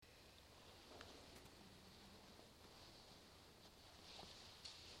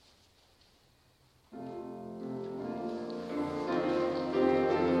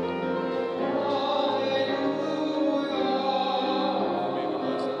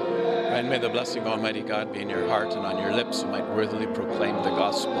And may the blessing of Almighty God be in your heart and on your lips, who might worthily proclaim the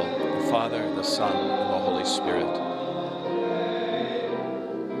gospel, the Father, the Son, and the Holy Spirit.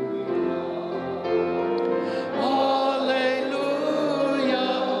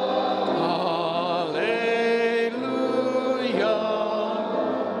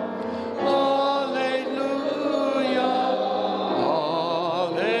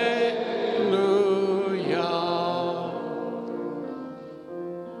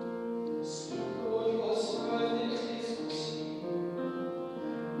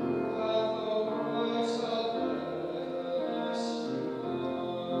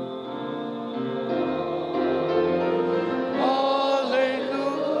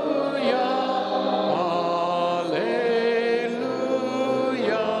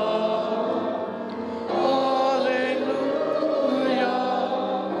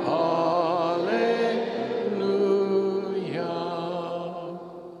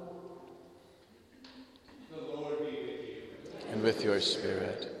 With your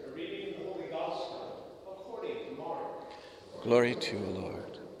spirit. A reading from the Holy Gospel according to Mark. Glory to you,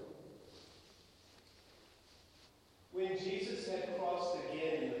 Lord. When Jesus had crossed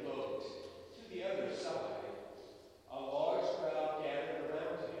again in the boat to the other side, a large crowd gathered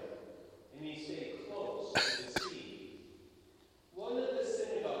around him, and he stayed close to the sea. One of the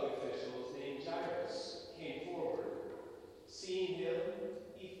synagogue officials named Jairus came forward. Seeing him,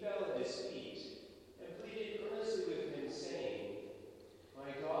 he fell at his feet and pleaded earnestly with him, saying,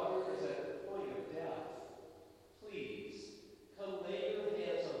 "My daughter is at the point of death. Please, come lay your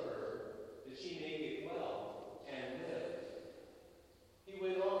hands on her, that she may get well and live." He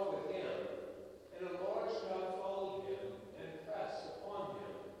went off with him, and a large crowd followed him and pressed upon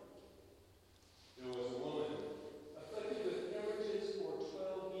him. There was a woman afflicted with hemorrhages for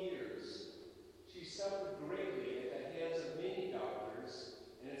 12 years. She suffered greatly at the hands of many doctors,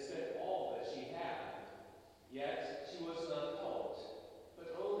 and had spent all that she had. Yet she was not helped,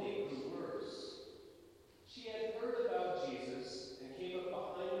 but only grew worse. She had heard about Jesus and came up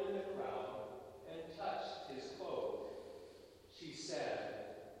behind him in the crowd and touched his cloak. She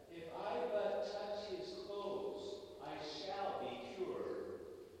said, "If I but touch his clothes, I shall be cured."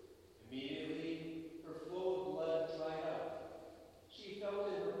 Immediately her flow of blood dried up. She felt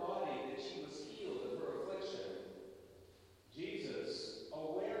in her body that she was healed of her affliction. Jesus,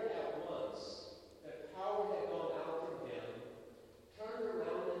 aware at once that power had gone out from him, turned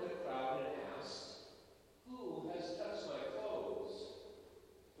around in the crowd and asked, "Who has touched my clothes?"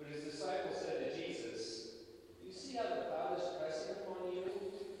 But his disciples said to Jesus, "You see how the crowd is pressing upon you,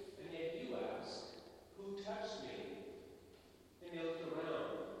 and yet you ask, 'Who touched me?'" Then he looked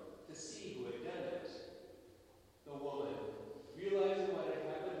around to see who had done it. The woman, realizing what had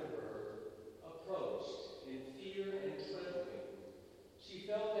happened to her, approached in fear and trembling. She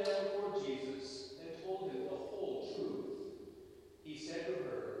fell down before Jesus and told him the whole truth. He said to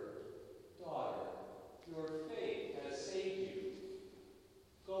her, "Daughter, your faith has saved you.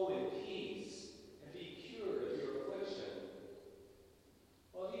 Go in peace and be cured of your affliction."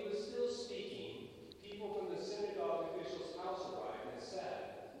 While he was still speaking, people from the synagogue official's house arrived and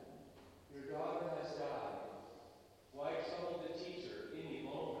said, "Your daughter has died. Why trouble the teacher any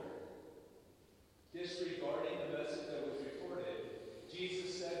longer?" Disregarding the message that was reported,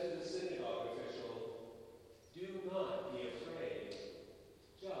 Jesus said to the synagogue official, "Do not be afraid.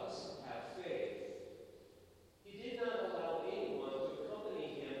 Just have faith." He did not allow anyone to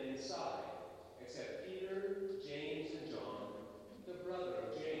accompany him inside, except Peter, James, and John, the brother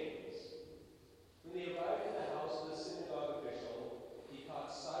of James. When they arrived at the house of the synagogue official, he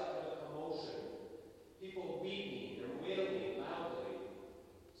caught sight of a commotion, people weeping and wailing loudly.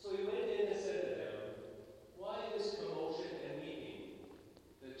 So he went in and said to them, "Why this commotion and weeping?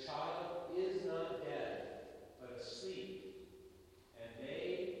 The child is not dead, but asleep." And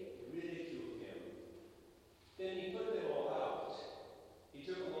they ridiculed him. Then he put them all out. He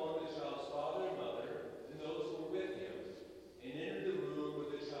took along the child's father and mother and those who were with him, and entered the room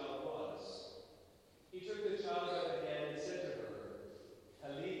where the child was. He took the child by the hand and said to her,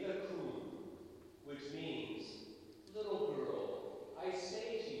 "Talitha kum," which means, "Little girl, I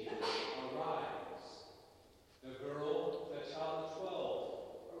say to you, arise." The girl, the child of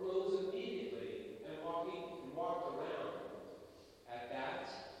 12, arose immediately and walked around. At that,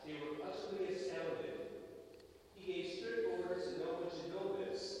 they were utterly astounded. He gave strict orders to no one should know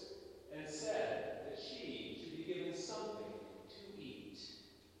this, and said that she should be given something to eat.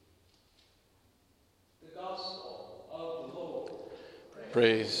 The Gospel of the Lord.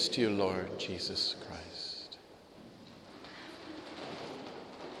 Praise to you, Lord Jesus Christ.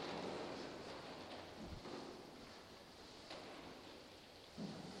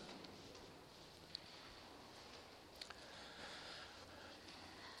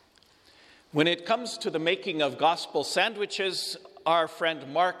 When it comes to the making of gospel sandwiches, our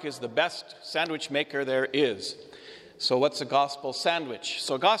friend Mark is the best sandwich maker there is. So what's a gospel sandwich?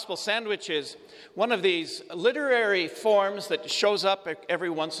 So a gospel sandwich is one of these literary forms that shows up every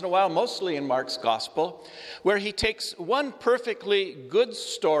once in a while, mostly in Mark's gospel, where he takes one perfectly good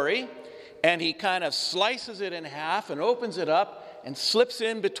story and he kind of slices it in half and opens it up and slips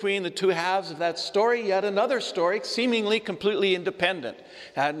in between the two halves of that story yet another story, seemingly completely independent,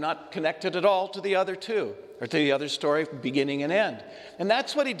 and not connected at all to the other two, or to the other story, beginning and end. And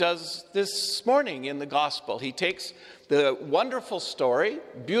that's what he does this morning in the gospel. He takes the wonderful story,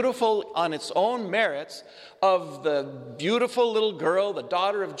 beautiful on its own merits, of the beautiful little girl, the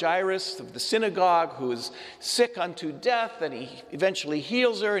daughter of Jairus of the synagogue, who is sick unto death, and he eventually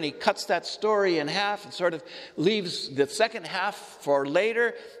heals her, and he cuts that story in half and sort of leaves the second half for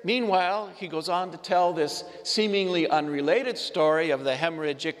later. Meanwhile, he goes on to tell this seemingly unrelated story of the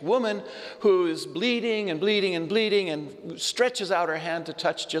hemorrhagic woman who is bleeding and bleeding and bleeding and stretches out her hand to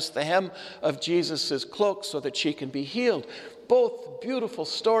touch just the hem of Jesus' cloak so that she can be healed. Both beautiful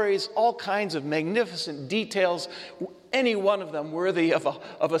stories, all kinds of magnificent details, any one of them worthy of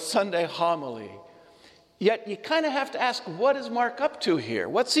a Sunday homily. Yet you kind of have to ask, what is Mark up to here?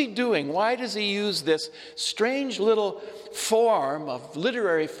 What's he doing? Why does he use this strange little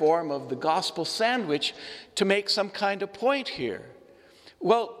literary form of the gospel sandwich to make some kind of point here?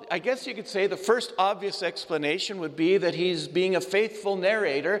 Well, I guess you could say the first obvious explanation would be that he's being a faithful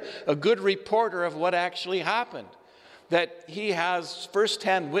narrator, a good reporter of what actually happened. That he has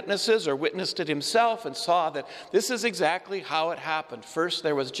first-hand witnesses or witnessed it himself and saw that this is exactly how it happened. First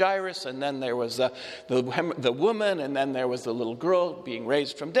there was Jairus, and then there was the woman, and then there was the little girl being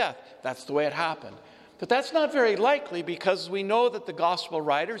raised from death. That's the way it happened. But that's not very likely, because we know that the gospel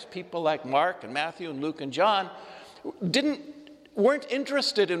writers, people like Mark and Matthew and Luke and John, weren't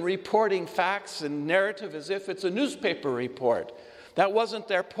interested in reporting facts and narrative as if it's a newspaper report. That wasn't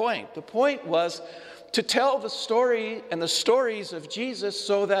their point. The point was to tell the story and the stories of Jesus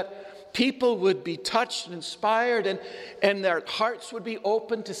so that people would be touched and inspired, and their hearts would be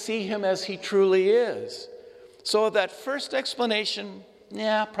open to see him as he truly is. So that first explanation,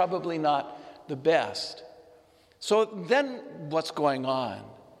 probably not the best. So then what's going on?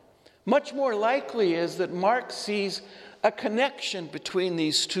 Much more likely is that Mark sees a connection between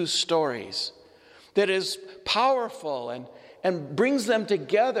these two stories that is powerful and brings them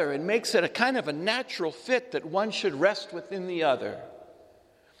together and makes it a kind of a natural fit that one should rest within the other.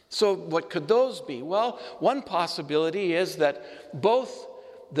 So what could those be? Well, one possibility is that both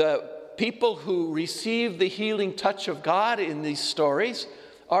the people who receive the healing touch of God in these stories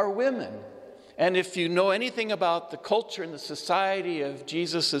are women. And if you know anything about the culture and the society of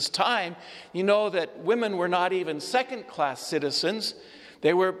Jesus' time, you know that women were not even second-class citizens.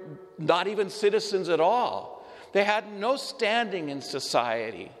 They were not even citizens at all. They had no standing in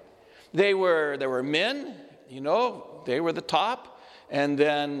society. There were men, they were the top, and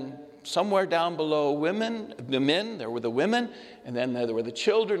then somewhere down below the men, there were the women, and then there were the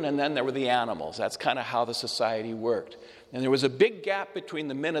children, and then there were the animals. That's kind of how the society worked. And there was a big gap between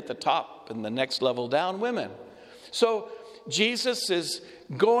the men at the top and the next level down, women. So Jesus is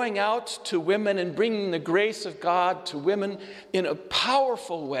going out to women and bringing the grace of God to women in a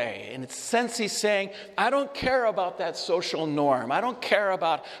powerful way. In a sense, he's saying, I don't care about that social norm. I don't care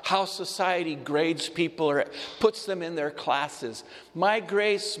about how society grades people or puts them in their classes. My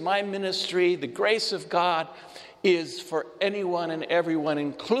grace, my ministry, the grace of God is for anyone and everyone,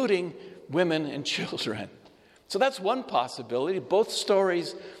 including women and children. So that's one possibility. Both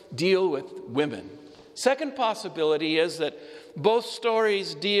stories deal with women. Second possibility is that both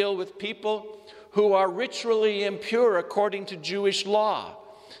stories deal with people who are ritually impure according to Jewish law.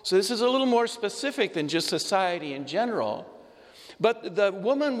 So this is a little more specific than just society in general. But the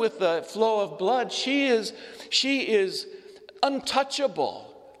woman with the flow of blood, she is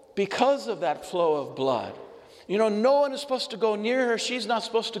untouchable because of that flow of blood. No one is supposed to go near her. She's not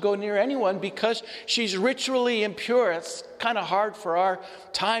supposed to go near anyone because she's ritually impure. It's kind of hard for our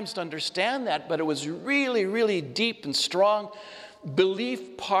times to understand that, but it was really, really deep and strong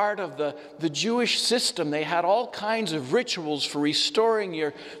belief part of the Jewish system. They had all kinds of rituals for restoring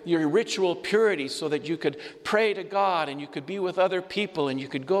your ritual purity so that you could pray to God and you could be with other people and you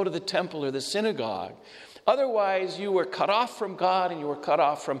could go to the temple or the synagogue. Otherwise, you were cut off from God and you were cut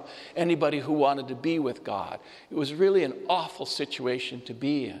off from anybody who wanted to be with God. It was really an awful situation to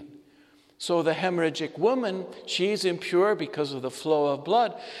be in. So the hemorrhagic woman, she's impure because of the flow of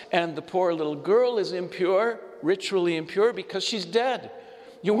blood. And the poor little girl is impure, ritually impure, because she's dead.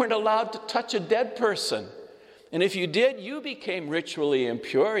 You weren't allowed to touch a dead person. And if you did, you became ritually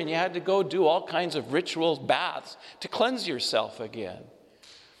impure and you had to go do all kinds of ritual baths to cleanse yourself again.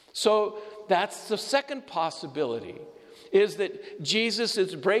 So that's the second possibility, is that Jesus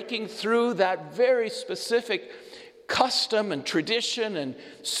is breaking through that very specific custom and tradition and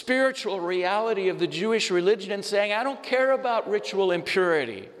spiritual reality of the Jewish religion and saying, I don't care about ritual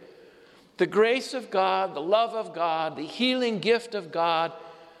impurity. The grace of God, the love of God, the healing gift of God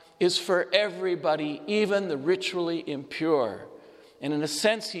is for everybody, even the ritually impure. And in a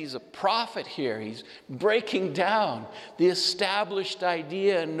sense, he's a prophet here. He's breaking down the established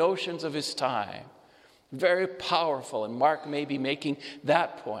idea and notions of his time. Very powerful, and Mark may be making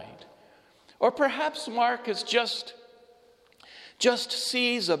that point. Or perhaps Mark is just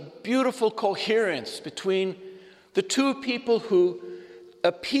sees a beautiful coherence between the two people who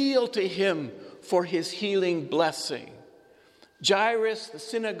appeal to him for his healing blessing. Jairus, the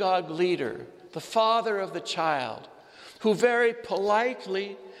synagogue leader, the father of the child, who very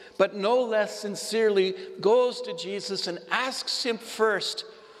politely, but no less sincerely, goes to Jesus and asks him first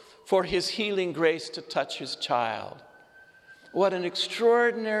for his healing grace to touch his child. What an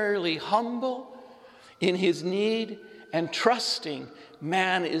extraordinarily humble, in his need, and trusting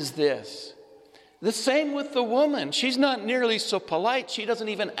man is this. The same with the woman. She's not nearly so polite. She doesn't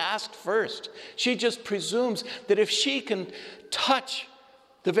even ask first. She just presumes that if she can touch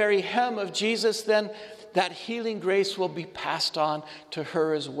the very hem of Jesus, then that healing grace will be passed on to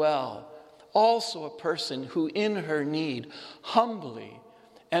her as well. Also a person who in her need, humbly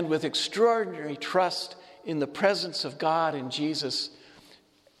and with extraordinary trust in the presence of God and Jesus,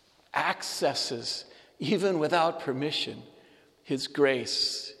 accesses, even without permission, his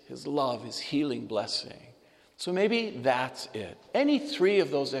grace, his love, his healing blessing. So maybe that's it. Any three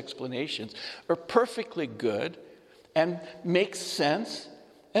of those explanations are perfectly good and make sense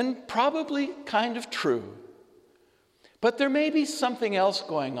and probably kind of true. But there may be something else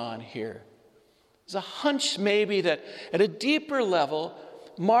going on here. There's a hunch maybe that at a deeper level,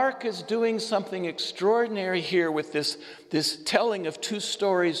 Mark is doing something extraordinary here with this telling of two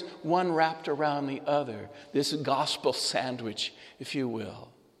stories, one wrapped around the other, this gospel sandwich, if you will.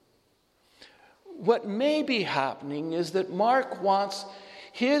 What may be happening is that Mark wants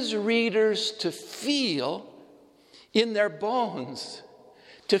his readers to feel in their bones,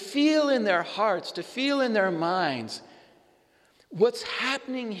 to feel in their hearts, to feel in their minds what's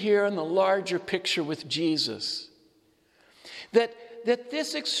happening here in the larger picture with Jesus. That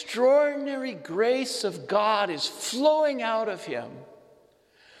this extraordinary grace of God is flowing out of him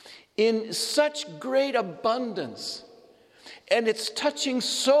in such great abundance, and it's touching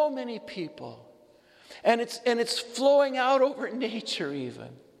so many people, and it's flowing out over nature even.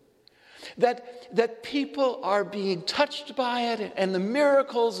 That people are being touched by it, and the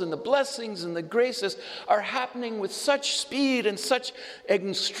miracles and the blessings and the graces are happening with such speed and such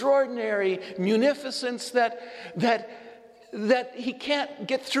extraordinary munificence that he can't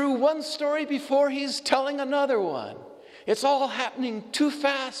get through one story before he's telling another one. It's all happening too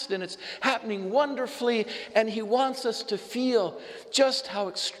fast, and it's happening wonderfully, and he wants us to feel just how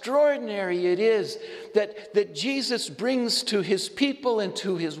extraordinary it is that Jesus brings to his people and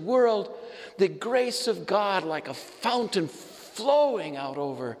to his world the grace of God like a fountain flowing out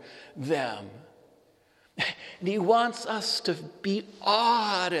over them. And he wants us to be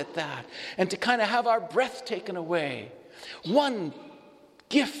awed at that and to kind of have our breath taken away. One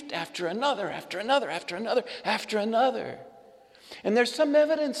gift after another, after another, after another, after another. And there's some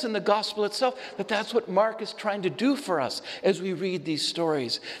evidence in the gospel itself that that's what Mark is trying to do for us as we read these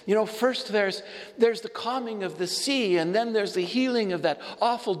stories. You know, first there's the calming of the sea, and then there's the healing of that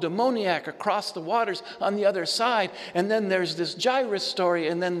awful demoniac across the waters on the other side, and then there's this Jairus story,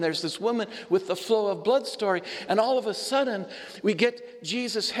 and then there's this woman with the flow of blood story, and all of a sudden we get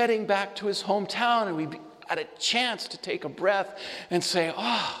Jesus heading back to his hometown, and we had a chance to take a breath and say,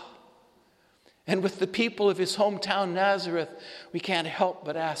 oh. And with the people of his hometown, Nazareth, we can't help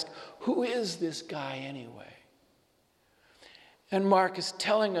but ask, who is this guy anyway? And Mark is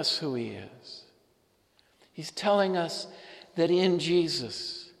telling us who he is. He's telling us that in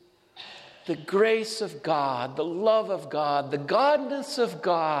Jesus, the grace of God, the love of God, the godness of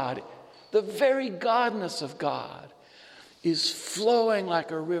God, the very godness of God is flowing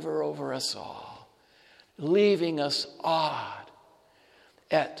like a river over us all, leaving us awed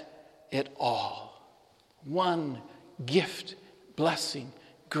at it all. One gift, blessing,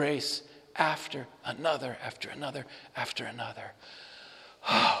 grace after another, after another, after another.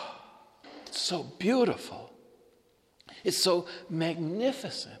 Oh, it's so beautiful. It's so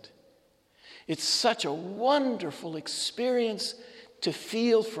magnificent. It's such a wonderful experience to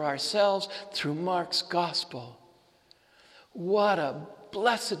feel for ourselves through Mark's gospel. What a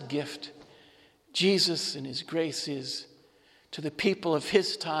blessed gift Jesus and his grace is to the people of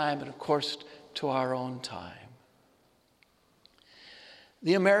his time and, of course, to our own time.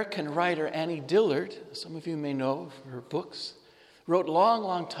 The American writer Annie Dillard, some of you may know of her books, wrote a long,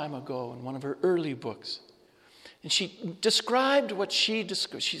 long time ago in one of her early books. And she described what she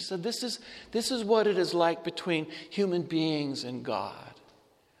described. She said, this is what it is like between human beings and God.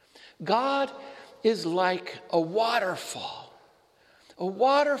 God is like a waterfall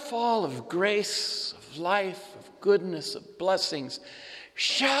of grace, of life, of goodness, of blessings,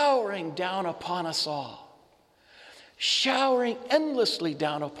 showering down upon us all, showering endlessly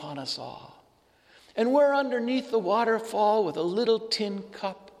down upon us all. And we're underneath the waterfall with a little tin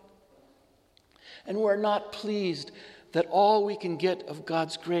cup. And we're not pleased that all we can get of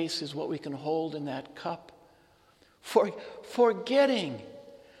God's grace is what we can hold in that cup. Forgetting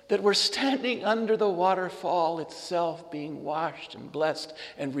that we're standing under the waterfall itself, being washed and blessed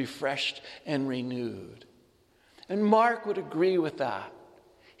and refreshed and renewed. And Mark would agree with that.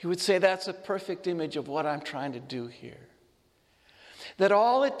 He would say that's a perfect image of what I'm trying to do here. That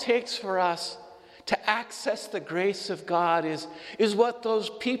all it takes for us to access the grace of God is what those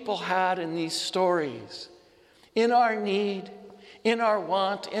people had in these stories. In our need, in our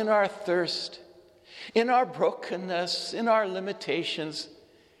want, in our thirst, in our brokenness, in our limitations,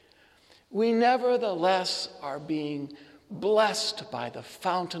 we nevertheless are being blessed by the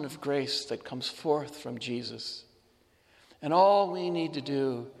fountain of grace that comes forth from Jesus. And all we need to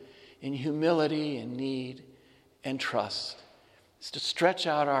do in humility and need and trust is to stretch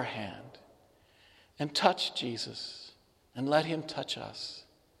out our hand and touch Jesus and let him touch us,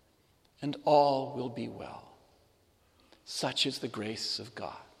 and all will be well. Such is the grace of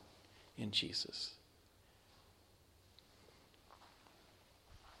God in Jesus.